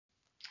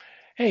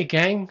Hey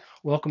gang,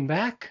 welcome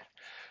back.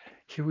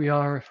 Here we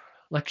are,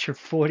 lecture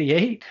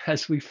 48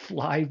 as we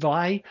fly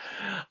by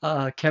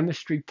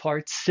chemistry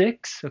part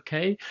 6.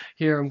 Okay,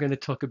 here I'm going to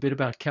talk a bit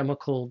about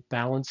chemical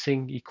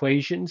balancing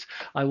equations.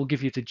 I will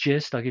give you the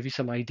gist, I'll give you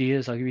some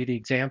ideas, I'll give you the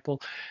example.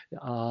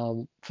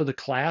 For the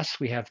class,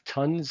 we have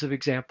tons of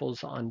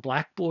examples on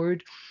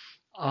Blackboard,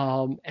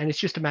 and it's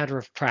just a matter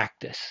of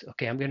practice.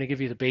 Okay, I'm going to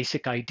give you the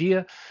basic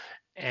idea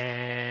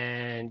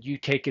and you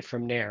take it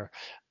from there.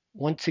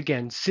 Once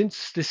again,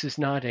 since this is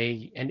not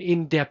an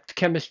in-depth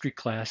chemistry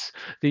class,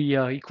 the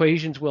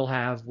equations we'll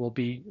have will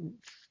be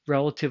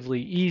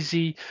relatively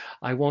easy.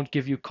 I won't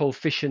give you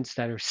coefficients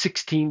that are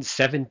 16,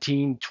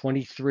 17,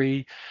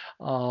 23.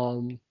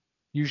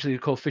 Usually the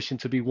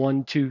coefficients will be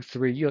 1, 2,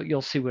 3.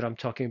 You'll see what I'm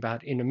talking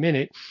about in a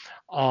minute.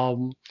 I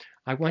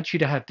want you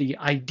to have the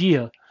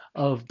idea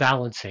of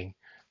balancing.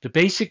 The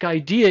basic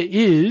idea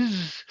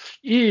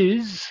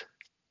is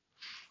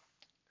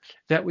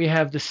that we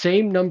have the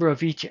same number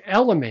of each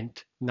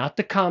element, not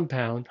the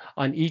compound,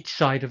 on each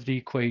side of the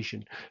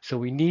equation. So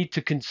we need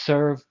to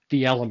conserve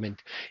the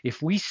element.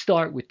 If we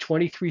start with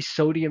 23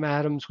 sodium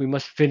atoms, we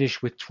must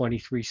finish with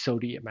 23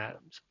 sodium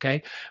atoms,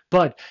 okay?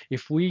 But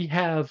if we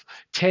have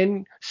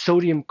 10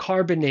 sodium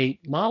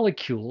carbonate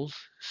molecules,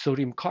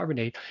 sodium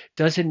carbonate,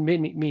 doesn't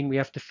mean we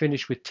have to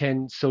finish with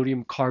 10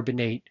 sodium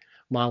carbonate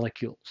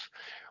molecules.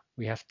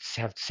 We have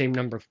to have the same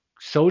number of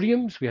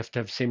sodiums, we have to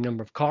have the same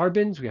number of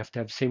carbons, we have to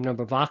have the same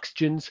number of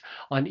oxygens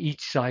on each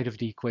side of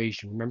the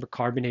equation. Remember,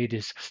 carbonate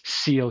is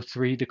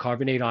CO3, the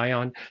carbonate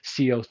ion,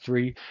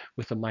 CO3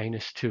 with a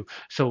 -2.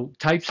 So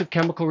types of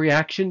chemical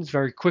reactions,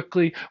 very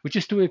quickly, we're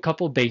just doing a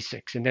couple of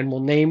basics, and then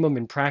we'll name them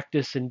and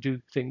practice and do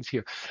things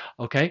here.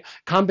 Okay,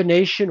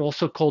 combination,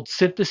 also called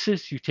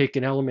synthesis. You take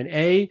an element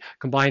A,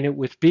 combine it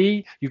with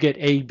B, you get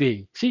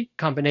AB. See,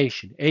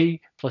 combination,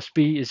 A plus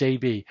B is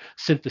AB,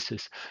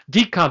 synthesis.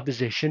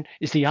 Decomposition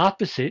is the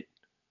opposite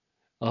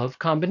of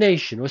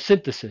combination or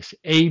synthesis.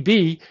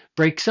 AB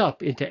breaks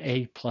up into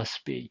A plus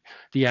B.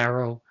 The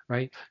arrow,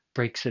 right,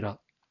 breaks it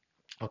up.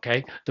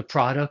 Okay, the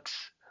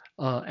products,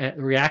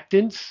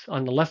 reactants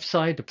on the left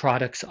side, the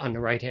products on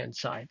the right-hand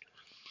side.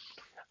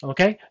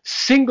 Okay,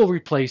 single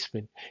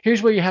replacement.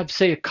 Here's where you have,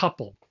 say, a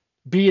couple.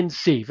 B and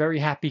C, very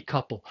happy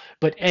couple.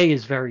 But A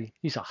is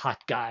he's a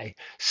hot guy.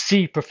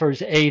 C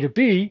prefers A to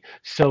B,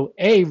 so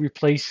A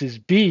replaces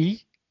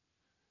B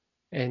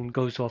and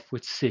goes off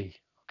with C.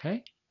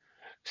 Okay?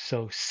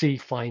 So C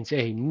finds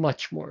A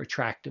much more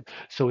attractive.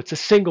 So it's a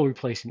single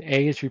replacement.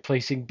 A is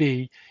replacing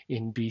B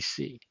in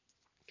BC.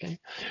 Okay.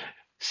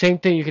 Same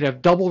thing, you could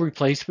have double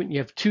replacement. You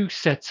have two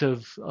sets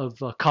of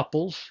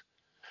couples,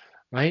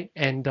 right?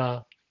 And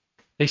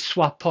they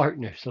swap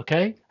partners,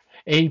 okay?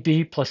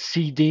 AB plus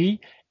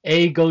CD.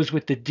 A goes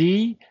with the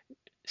D,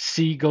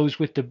 C goes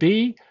with the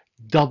B,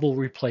 double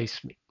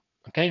replacement.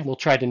 Okay, we'll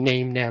try to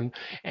name them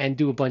and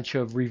do a bunch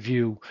of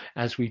review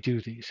as we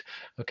do these.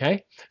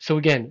 Okay, so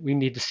again, we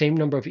need the same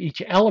number of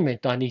each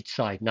element on each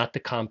side, not the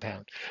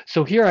compound.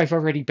 So here I've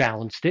already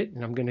balanced it,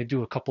 and I'm going to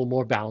do a couple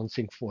more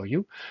balancing for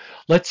you.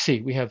 Let's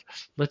see,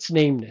 let's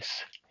name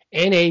this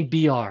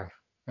NaBr,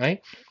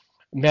 right?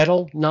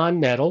 Metal,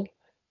 non-metal,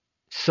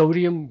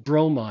 sodium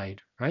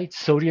bromide, right?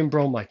 Sodium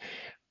bromide.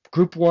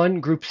 Group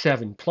 1, group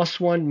 7,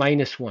 +1,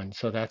 -1,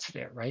 so that's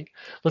there, right?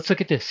 Let's look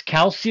at this.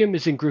 Calcium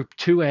is in group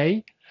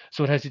 2A,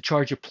 so it has a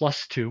charge of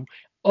 +2.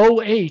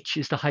 OH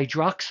is the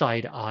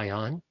hydroxide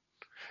ion,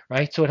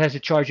 right? So it has a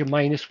charge of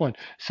 -1.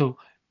 So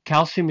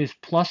calcium is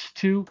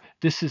 +2,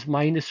 this is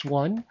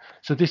 -1.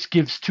 So this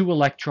gives 2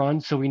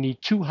 electrons, so we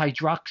need 2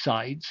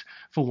 hydroxides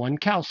for 1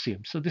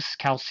 calcium. So this is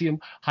calcium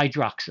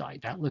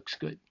hydroxide. That looks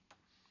good.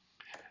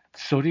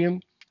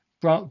 Sodium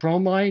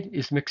bromide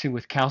is mixing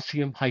with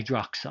calcium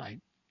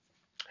hydroxide.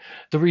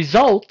 The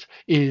result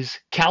is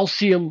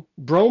calcium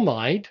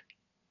bromide,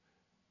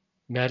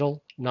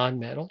 metal,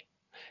 non-metal,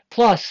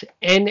 plus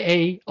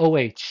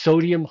NaOH,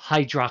 sodium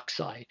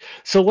hydroxide.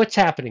 So what's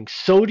happening?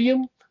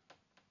 Sodium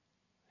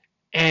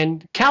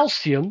and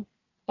calcium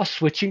are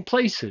switching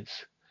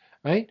places,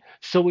 right?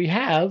 So we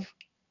have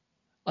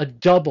a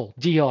double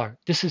DR.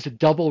 This is a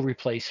double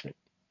replacement.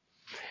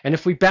 And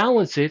if we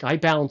balance it, I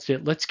balance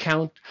it, let's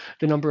count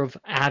the number of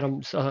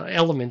atoms,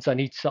 elements on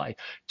each side.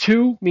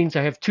 2 means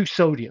I have 2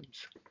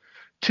 sodiums.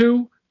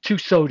 Two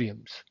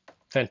sodiums.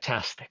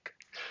 Fantastic.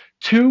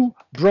 2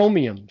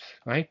 bromiums,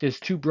 right? There's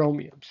 2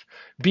 bromiums.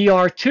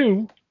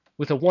 Br2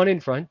 with a 1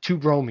 in front, 2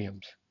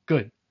 bromiums.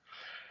 Good.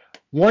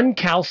 1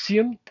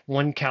 calcium,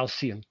 1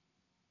 calcium.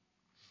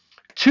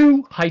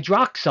 2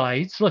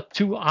 hydroxides, look,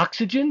 2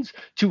 oxygens,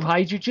 2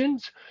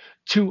 hydrogens,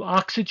 2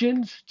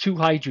 oxygens, 2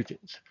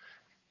 hydrogens.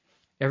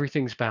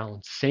 Everything's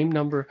balanced. Same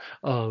number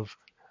of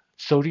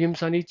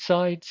sodiums on each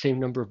side, same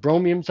number of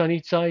bromiums on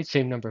each side,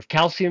 same number of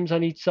calciums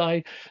on each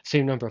side,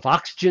 same number of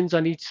oxygens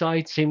on each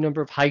side, same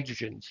number of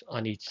hydrogens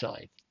on each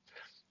side.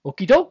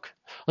 Okie doke.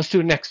 Let's do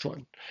the next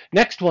one.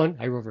 Next one,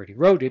 I already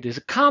wrote it, is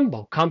a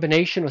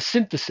combination or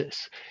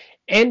synthesis.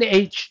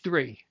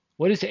 NH3.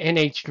 What is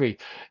NH3?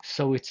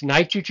 So it's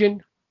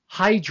nitrogen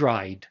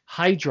hydride,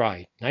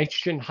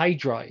 nitrogen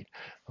hydride,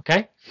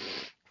 okay?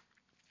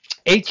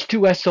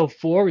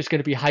 H2SO4 is going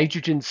to be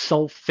hydrogen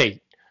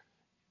sulfate.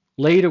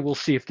 Later, we'll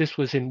see if this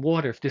was in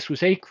water. If this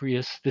was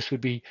aqueous, this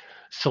would be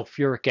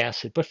sulfuric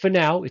acid. But for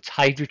now, it's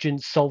hydrogen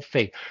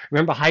sulfate.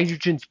 Remember,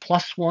 hydrogen's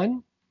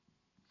 +1.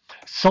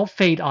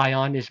 Sulfate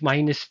ion is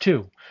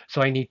 -2.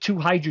 So I need two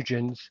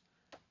hydrogens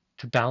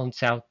to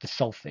balance out the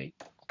sulfate.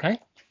 Okay?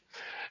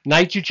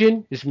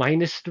 Nitrogen is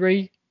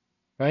 -3,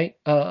 right?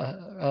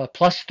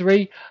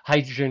 +3.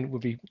 Hydrogen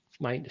would be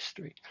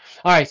 -3.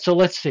 All right, so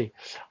let's see.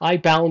 I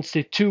balanced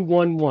it 2,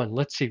 1, 1.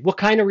 Let's see. What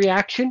kind of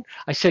reaction?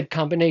 I said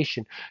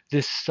combination.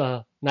 This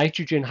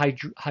nitrogen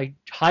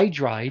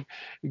hydride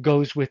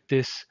goes with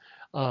this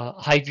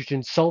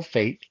hydrogen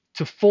sulfate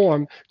to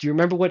form, do you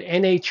remember what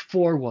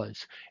NH4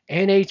 was?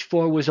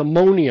 NH4 was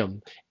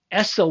ammonium.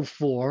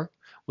 SO4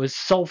 was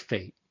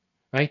sulfate.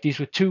 Right? These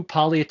were two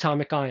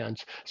polyatomic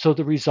ions. So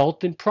the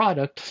resultant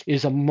product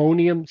is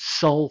ammonium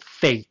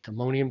sulfate.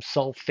 Ammonium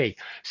sulfate.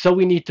 So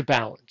we need to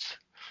balance.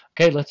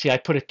 Okay, let's see. I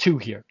put a 2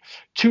 here.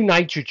 2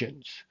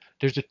 nitrogens.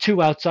 There's a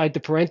 2 outside the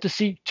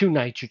parenthesis. 2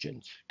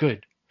 nitrogens.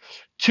 Good.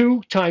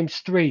 2 times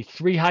 3,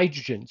 3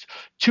 hydrogens.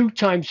 2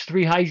 times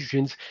 3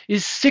 hydrogens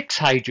is 6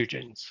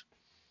 hydrogens.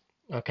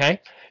 Okay,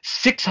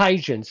 6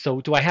 hydrogens.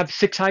 So do I have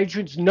 6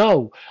 hydrogens?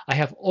 No, I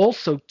have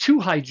also 2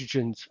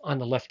 hydrogens on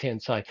the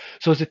left-hand side.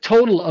 So it's a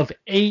total of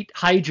 8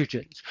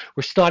 hydrogens.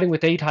 We're starting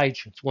with 8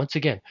 hydrogens. Once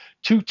again,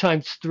 2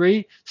 times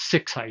 3,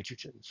 6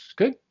 hydrogens.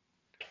 Good.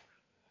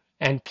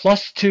 And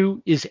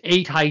 +2 is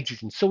 8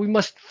 hydrogens. So we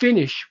must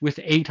finish with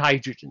 8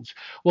 hydrogens.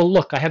 Well,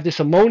 look, I have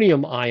this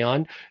ammonium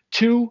ion,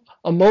 2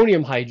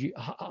 ammonium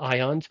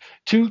ions,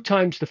 2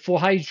 times the 4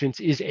 hydrogens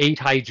is 8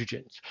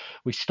 hydrogens.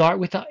 We start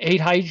with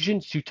 8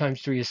 hydrogens, 2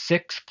 times 3 is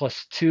 6,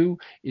 plus 2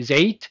 is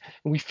 8,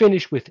 and we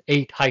finish with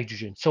 8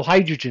 hydrogens. So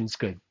hydrogen's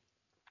good.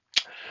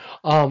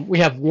 We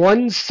have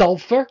 1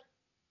 sulfur.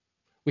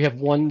 We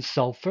have 1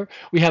 sulfur.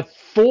 We have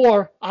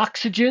 4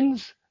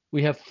 oxygens.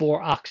 We have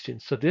 4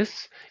 oxygens. So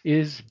this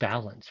is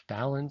balance,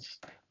 balance,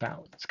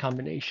 balance,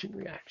 combination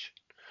reaction.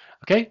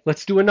 Okay,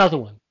 let's do another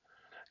one.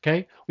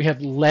 Okay, we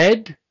have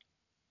lead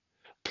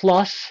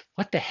plus,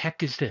 what the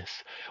heck is this?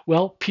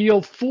 Well,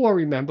 PO4,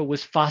 remember,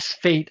 was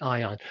phosphate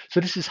ion. So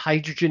this is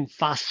hydrogen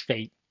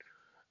phosphate.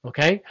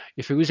 Okay,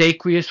 if it was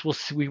aqueous,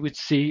 we would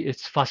see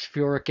it's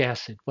phosphoric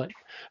acid. But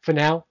for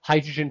now,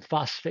 hydrogen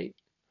phosphate.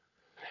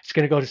 It's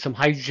going to go to some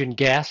hydrogen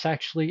gas,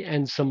 actually,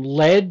 and some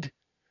lead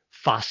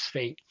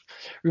phosphate.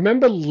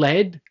 Remember,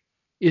 lead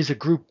is a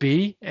group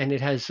B, and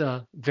it has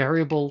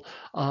variable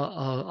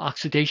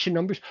oxidation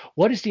numbers.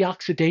 What is the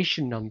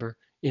oxidation number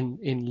in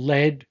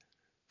lead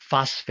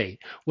phosphate?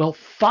 Well,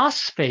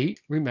 phosphate,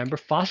 remember,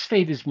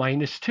 phosphate is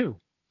 -2.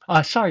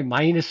 Sorry,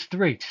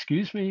 -3,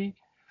 excuse me.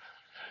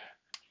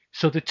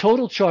 So the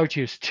total charge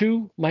here is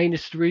 2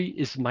 minus 3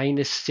 is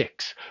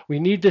 -6. We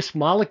need this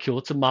molecule,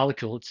 it's a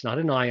molecule, it's not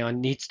an ion,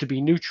 needs to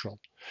be neutral.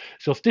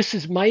 So if this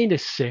is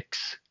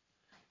 -6,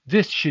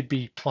 this should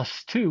be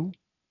 +2.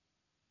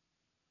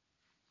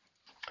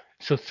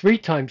 So 3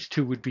 times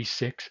 2 would be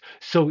 6.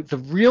 So the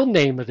real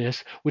name of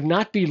this would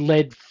not be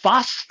lead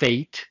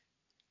phosphate.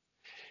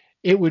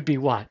 It would be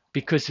what?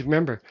 Because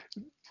remember,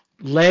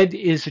 lead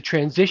is a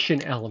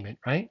transition element,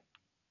 right?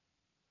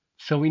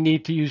 So we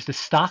need to use the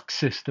stock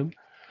system.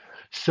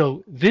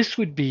 So this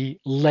would be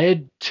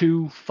lead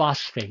 2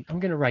 phosphate. I'm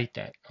going to write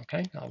that,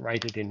 okay? I'll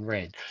write it in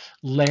red.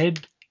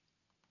 Lead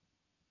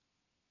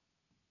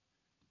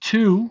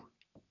 2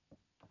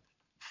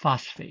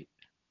 phosphate.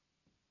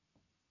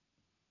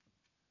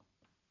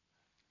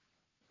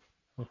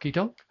 Okie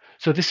doke.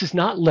 So this is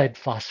not lead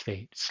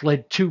phosphate, it's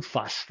lead 2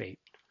 phosphate.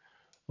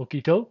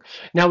 Okie doke.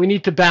 Now we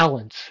need to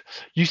balance.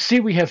 You see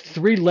we have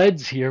 3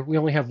 leads here, we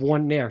only have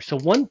 1 there. So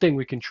one thing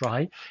we can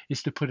try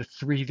is to put a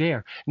 3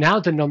 there. Now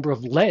the number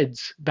of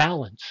leads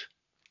balance.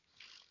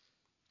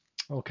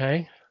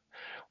 Okay,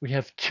 we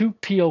have 2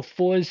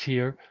 PO4s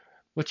here.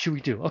 What should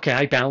we do? Okay,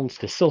 I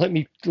balanced this. So let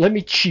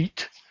me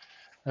cheat.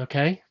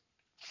 Okay,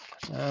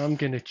 I'm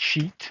going to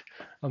cheat.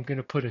 I'm going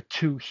to put a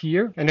 2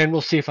 here, and then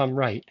we'll see if I'm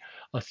right.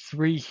 A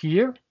 3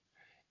 here,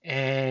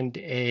 and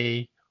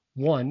a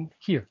 1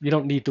 here. You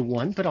don't need the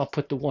 1, but I'll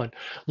put the 1.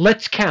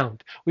 Let's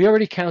count. We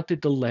already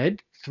counted the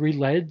lead. 3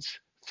 leads,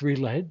 3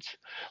 leads.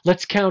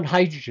 Let's count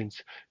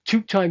hydrogens.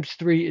 2 times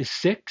 3 is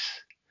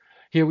 6.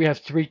 Here we have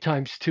 3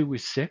 times 2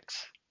 is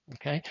 6.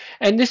 Okay,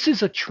 and this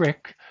is a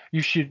trick.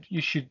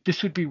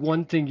 This would be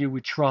one thing you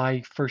would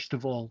try first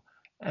of all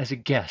as a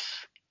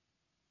guess.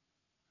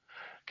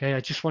 Okay,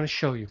 I just want to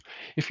show you.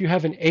 If you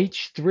have an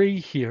H3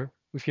 here,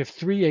 if you have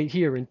 3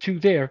 here and 2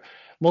 there,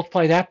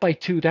 multiply that by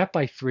 2, that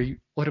by 3,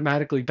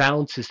 automatically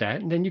balances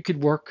that, and then you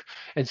could work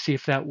and see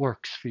if that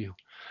works for you.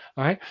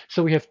 All right,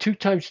 so we have 2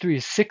 times 3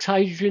 is 6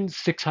 hydrogens,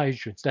 6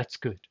 hydrogens. That's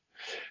good.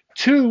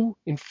 2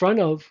 in front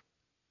of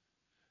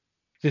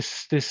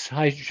this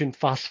hydrogen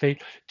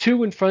phosphate,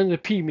 2 in front of the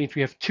P means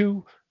we have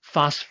 2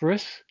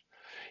 phosphorus.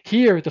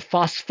 Here, the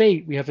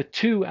phosphate, we have a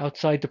 2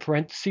 outside the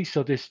parentheses,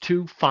 so there's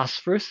 2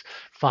 phosphorus.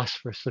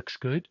 Phosphorus looks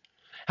good.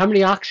 How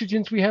many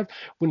oxygens we have?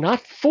 Well, not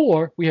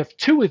 4, we have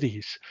 2 of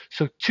these.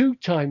 So 2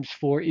 times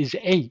 4 is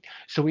 8.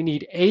 So we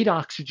need 8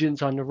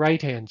 oxygens on the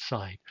right-hand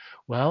side.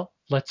 Well,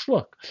 let's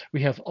look.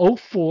 We have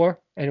O4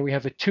 and we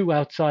have a 2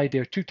 outside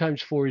there. 2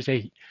 times 4 is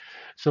 8.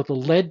 So the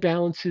lead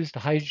balances, the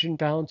hydrogen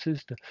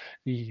balances,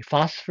 the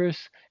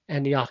phosphorus,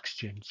 and the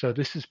oxygen. So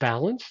this is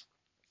balanced.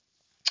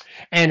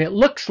 And it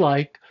looks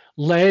like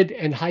lead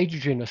and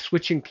hydrogen are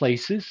switching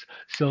places.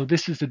 So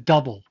this is a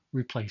double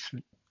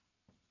replacement.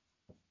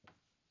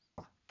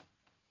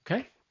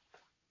 Okay,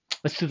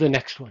 let's do the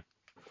next one.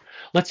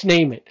 Let's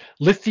name it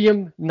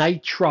lithium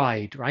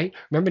nitride, right?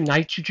 Remember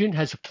nitrogen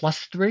has a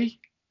 +3,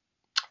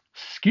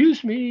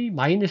 excuse me,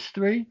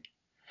 -3,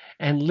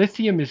 and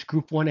lithium is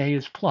group 1A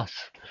is plus.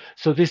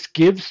 So this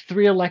gives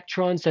 3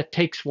 electrons, that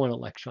takes 1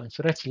 electron.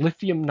 So that's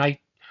lithium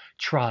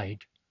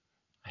nitride.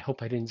 I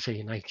hope I didn't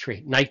say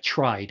nitrate.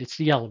 Nitride, it's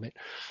the element.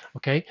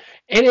 Okay,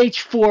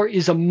 NH4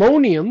 is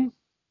ammonium.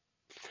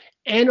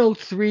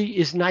 NO3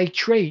 is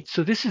nitrate.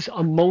 So this is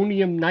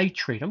ammonium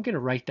nitrate. I'm going to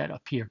write that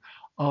up here.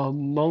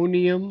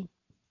 Ammonium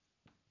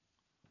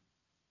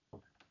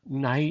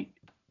nitrate.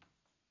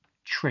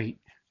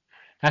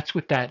 That's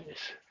what that is.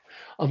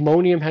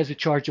 Ammonium has a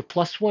charge of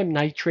 +1.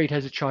 Nitrate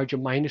has a charge of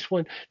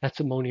 -1. That's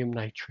ammonium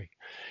nitrate.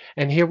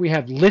 And here we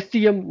have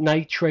lithium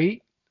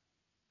nitrate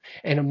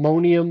and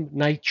ammonium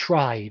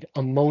nitride.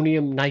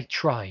 Ammonium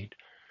nitride.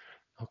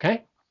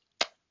 Okay?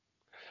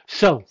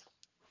 So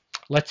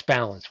let's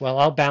balance. Well,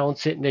 I'll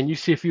balance it and then you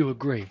see if you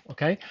agree.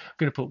 Okay? I'm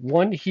going to put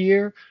 1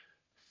 here,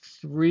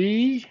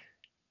 3,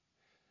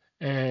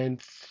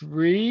 and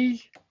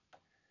 3,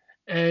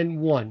 and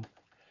 1.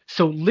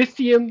 So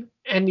lithium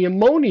and the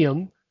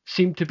ammonium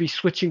seem to be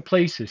switching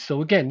places.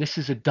 So again, this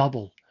is a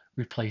double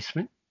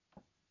replacement.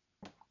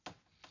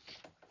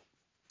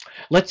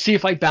 Let's see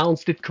if I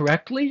balanced it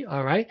correctly.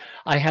 All right.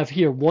 I have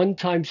here 1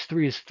 times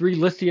 3 is 3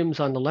 lithiums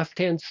on the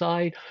left-hand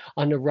side.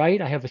 On the right,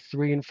 I have a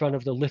 3 in front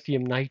of the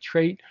lithium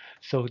nitrate.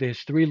 So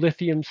there's 3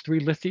 lithiums, 3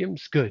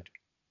 lithiums. Good.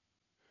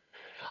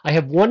 I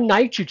have 1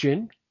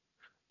 nitrogen,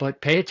 but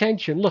pay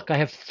attention. Look, I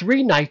have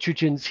 3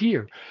 nitrogens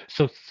here.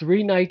 So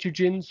 3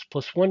 nitrogens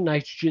plus 1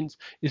 nitrogen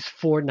is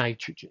 4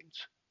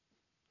 nitrogens.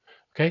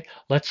 Okay,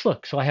 let's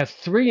look. So I have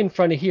 3 in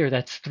front of here.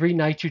 That's 3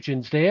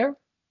 nitrogens there.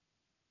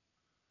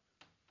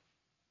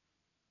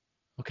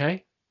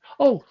 Okay.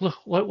 Oh, look,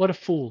 what a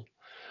fool.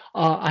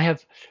 I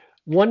have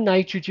 1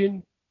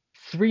 nitrogen,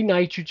 3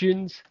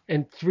 nitrogens,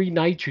 and 3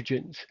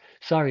 nitrogens.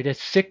 Sorry,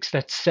 that's 6,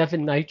 that's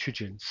 7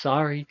 nitrogens.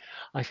 Sorry,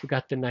 I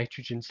forgot the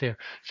nitrogens there.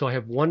 So I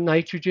have 1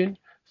 nitrogen,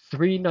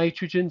 3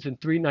 nitrogens, and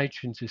 3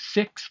 nitrogens is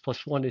 6,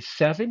 plus 1 is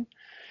 7.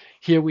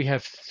 Here we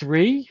have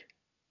 3,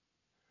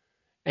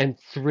 and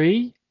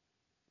 3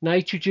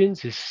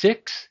 nitrogens is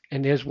 6,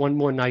 and there's 1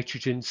 more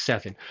nitrogen,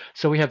 7.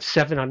 So we have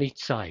 7 on each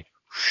side.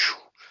 Whew.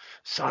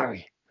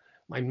 Sorry,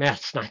 my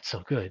math's not so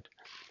good.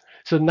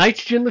 So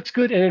nitrogen looks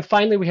good, and then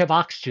finally we have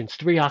oxygens,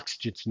 3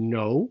 oxygens.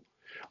 No.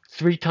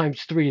 3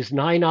 times 3 is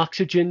 9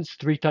 oxygens.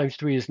 3 times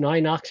 3 is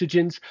 9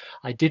 oxygens.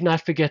 I did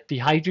not forget the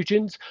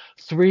hydrogens.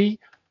 3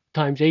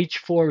 times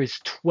H4 is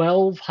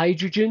 12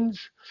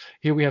 hydrogens.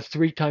 Here we have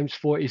 3 times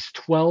 4 is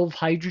 12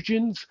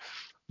 hydrogens.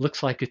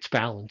 Looks like it's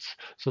balanced.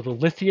 So the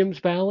lithium's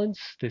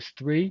balanced, there's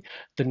 3.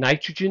 The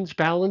nitrogen's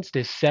balanced,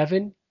 there's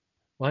 7.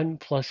 1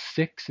 plus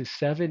 6 is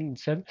 7 and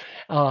 7.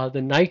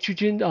 The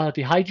nitrogen,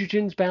 the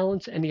hydrogen's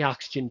balance, and the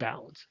oxygen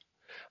balance.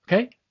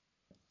 Okay?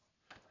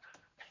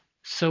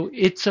 So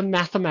it's a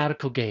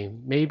mathematical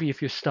game. Maybe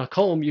if you're stuck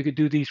home, you could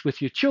do these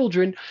with your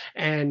children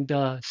and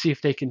see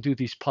if they can do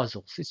these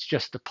puzzles. It's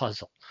just a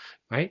puzzle,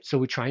 right? So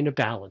we're trying to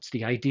balance.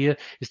 The idea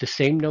is the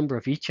same number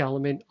of each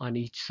element on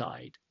each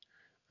side.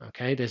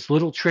 Okay, there's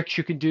little tricks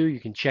you can do.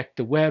 You can check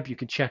the web. You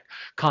can check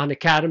Khan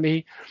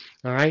Academy.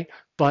 All right,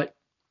 but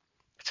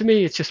to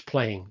me, it's just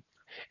playing.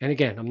 And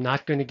again, I'm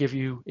not going to give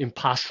you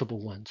impossible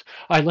ones.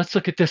 All right, let's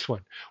look at this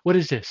one. What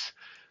is this?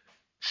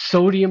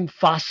 Sodium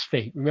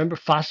phosphate. Remember,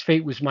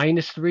 phosphate was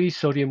 -3,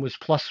 sodium was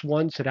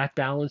 +1, so that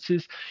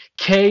balances.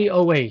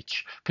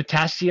 KOH,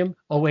 potassium.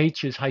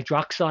 OH is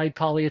hydroxide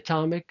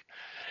polyatomic.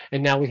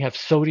 And now we have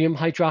sodium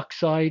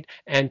hydroxide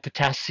and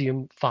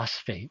potassium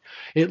phosphate.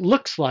 It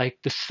looks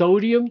like the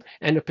sodium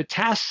and the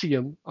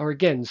potassium are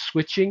again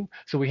switching,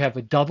 so we have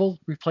a double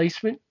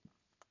replacement.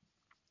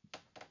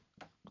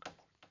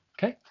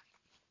 Okay.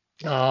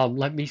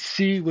 Let me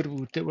see, what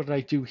did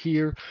I do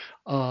here?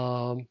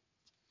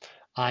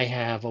 I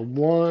have a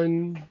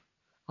 1,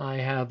 I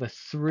have a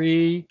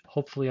 3,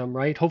 hopefully I'm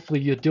right. Hopefully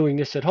you're doing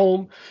this at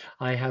home.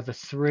 I have a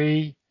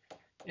 3,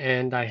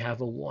 and I have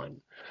a 1.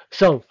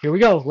 So here we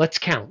go. Let's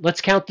count. Let's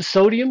count the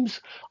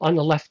sodiums on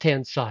the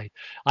left-hand side.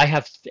 I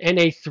have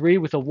Na3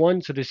 with a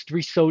 1, so there's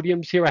 3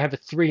 sodiums here. I have a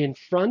 3 in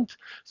front,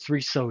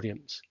 3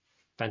 sodiums.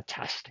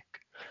 Fantastic.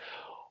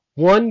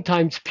 1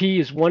 times P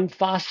is 1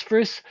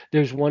 phosphorus.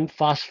 There's 1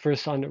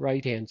 phosphorus on the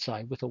right-hand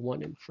side with a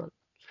 1 in front.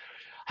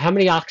 How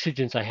many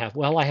oxygens I have?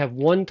 Well, I have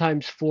 1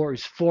 times 4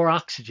 is 4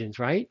 oxygens,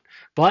 right?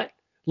 But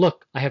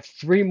look, I have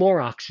 3 more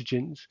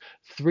oxygens.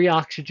 3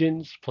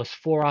 oxygens plus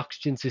 4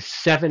 oxygens is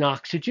 7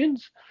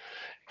 oxygens.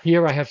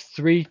 Here I have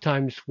 3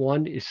 times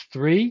 1 is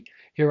 3.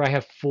 Here I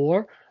have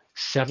 4,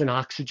 7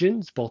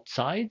 oxygens, both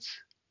sides.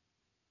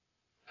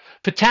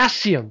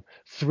 Potassium,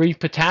 3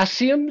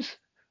 potassiums.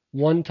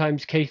 1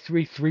 times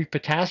K3, 3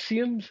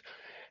 potassiums.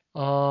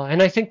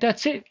 And I think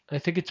that's it. I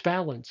think it's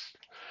balanced.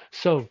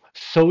 So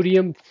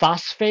sodium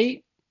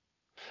phosphate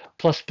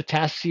plus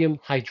potassium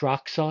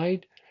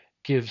hydroxide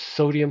gives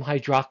sodium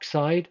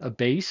hydroxide, a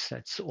base.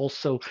 That's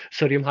also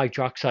sodium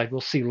hydroxide, we'll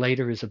see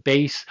later, is a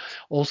base,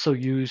 also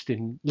used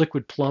in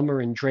liquid plumber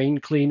and drain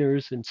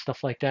cleaners and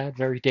stuff like that.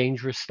 Very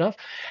dangerous stuff.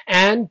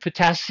 And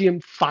potassium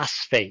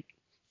phosphate.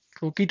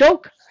 Okie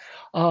doke.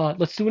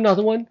 Let's do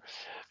another one.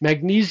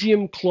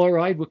 Magnesium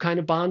chloride, what kind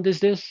of bond is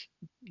this?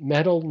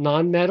 Metal,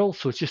 non-metal,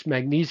 so it's just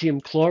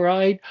magnesium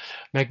chloride.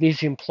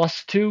 Magnesium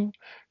plus 2,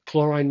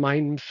 chlorine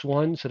minus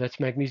 1, so that's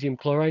magnesium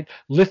chloride.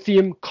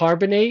 Lithium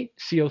carbonate,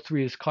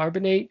 CO3 is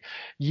carbonate,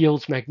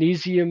 yields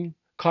magnesium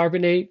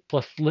carbonate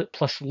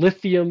plus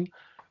lithium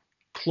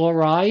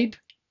chloride,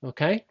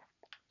 okay?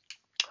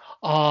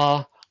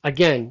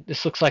 Again,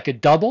 this looks like a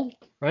double,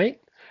 right?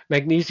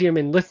 Magnesium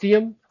and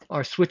lithium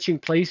are switching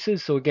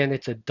places, so again,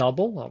 it's a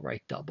double. I'll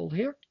write double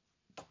here.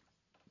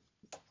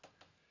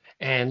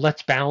 And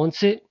let's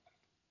balance it.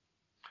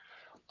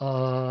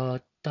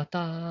 Let's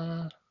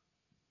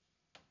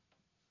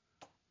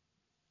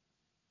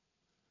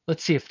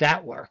see if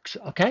that works.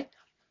 Okay.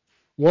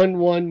 1,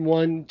 1,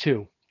 1,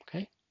 2.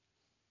 Okay.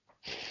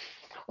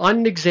 On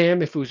an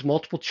exam, if it was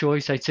multiple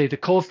choice, I'd say the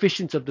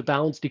coefficients of the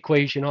balanced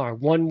equation are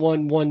 1,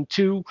 1, 1,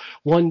 2,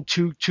 1,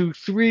 2, 2,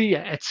 3,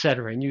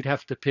 etc. And you'd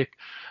have to pick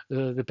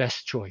the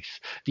best choice.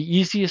 The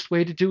easiest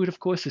way to do it, of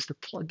course, is to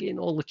plug in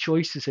all the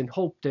choices and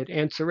hope that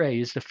answer A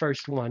is the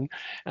first one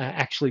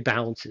actually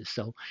balances.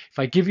 So if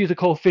I give you the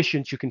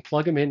coefficients, you can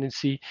plug them in and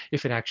see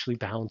if it actually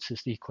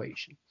balances the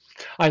equation.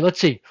 All right,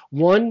 let's see.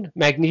 1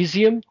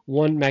 magnesium,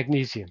 1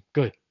 magnesium.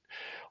 Good.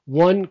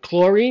 1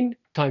 chlorine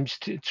times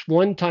 2, it's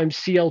 1 times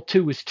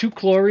Cl2 is 2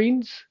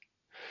 chlorines.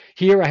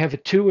 Here I have a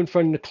 2 in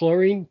front of the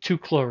chlorine, 2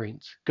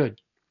 chlorines. Good.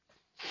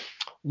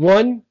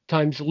 1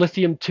 times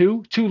lithium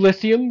 2, 2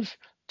 lithiums,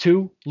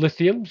 2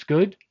 lithiums.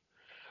 Good.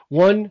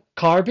 1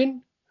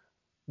 carbon,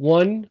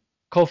 1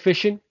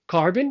 coefficient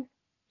carbon,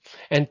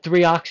 and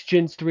 3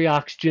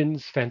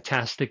 oxygens,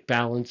 fantastic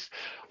balance,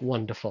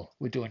 wonderful.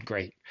 We're doing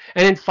great.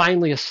 And then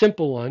finally, a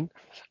simple one.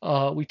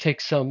 We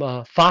take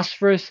some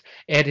phosphorus,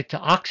 add it to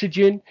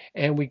oxygen,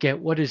 and we get,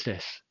 what is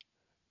this?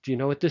 Do you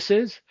know what this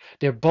is?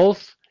 They're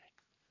both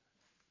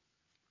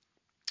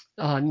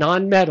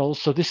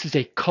non-metals, so this is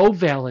a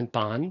covalent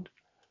bond.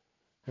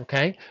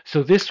 Okay,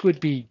 so this would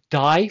be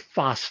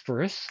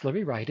diphosphorus. Let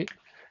me write it.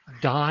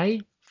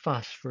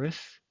 Diphosphorus,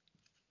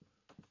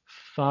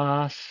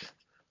 phosphorus.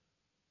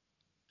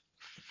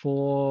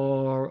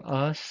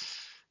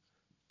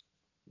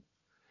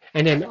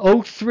 And then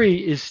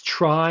O3 is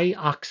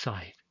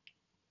trioxide.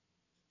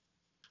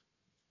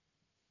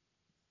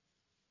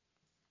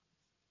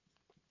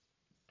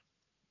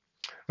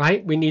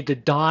 Right? We need the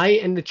di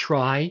and the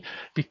tri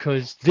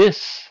because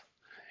this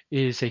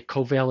is a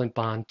covalent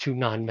bond to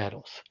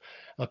nonmetals.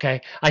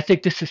 Okay? I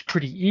think this is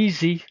pretty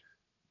easy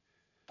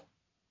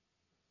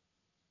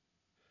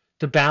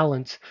to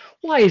balance.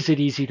 Why is it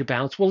easy to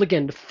balance? Well,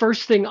 again, the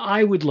first thing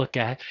I would look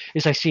at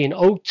is I see an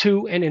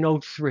O2 and an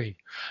O3.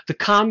 The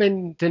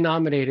common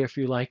denominator, if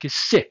you like, is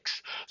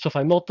 6. So if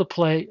I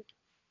multiply,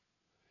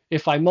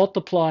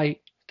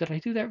 did I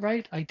do that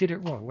right? I did it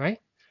wrong, right?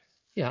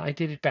 Yeah, I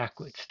did it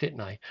backwards,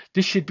 didn't I?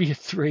 This should be a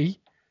 3.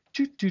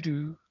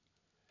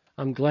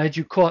 I'm glad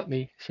you caught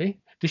me. See?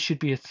 This should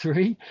be a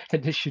 3,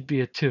 and this should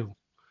be a 2.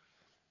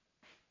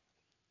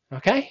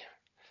 Okay?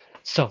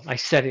 So I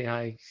said it.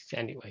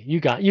 Anyway, you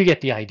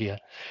get the idea.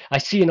 I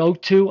see an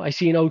O2, I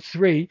see an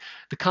O3.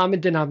 The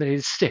common denominator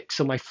is 6.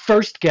 So my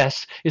first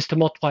guess is to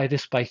multiply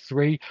this by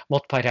 3,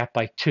 multiply that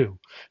by 2.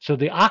 So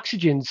the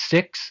oxygen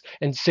 6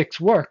 and 6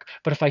 work.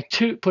 But if I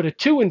put a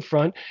 2 in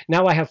front,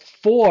 now I have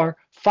 4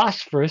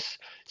 phosphorus.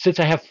 Since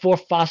I have 4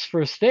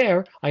 phosphorus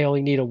there, I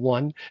only need a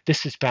 1.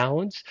 This is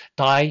balanced.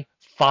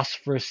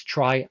 Diphosphorus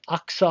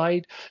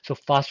trioxide. So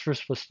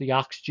phosphorus plus the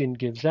oxygen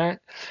gives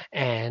that.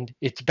 And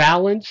it's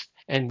balanced.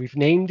 And we've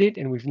named it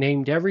and we've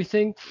named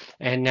everything.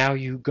 And now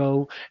you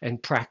go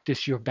and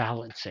practice your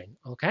balancing.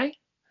 Okay?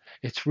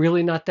 It's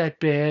really not that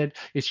bad.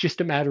 It's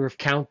just a matter of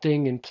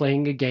counting and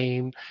playing a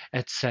game,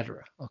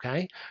 etc.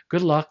 Okay?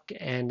 Good luck.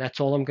 And that's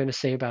all I'm going to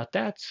say about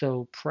that.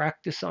 So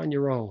practice on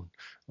your own.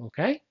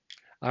 Okay?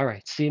 All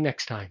right. See you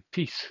next time.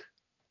 Peace.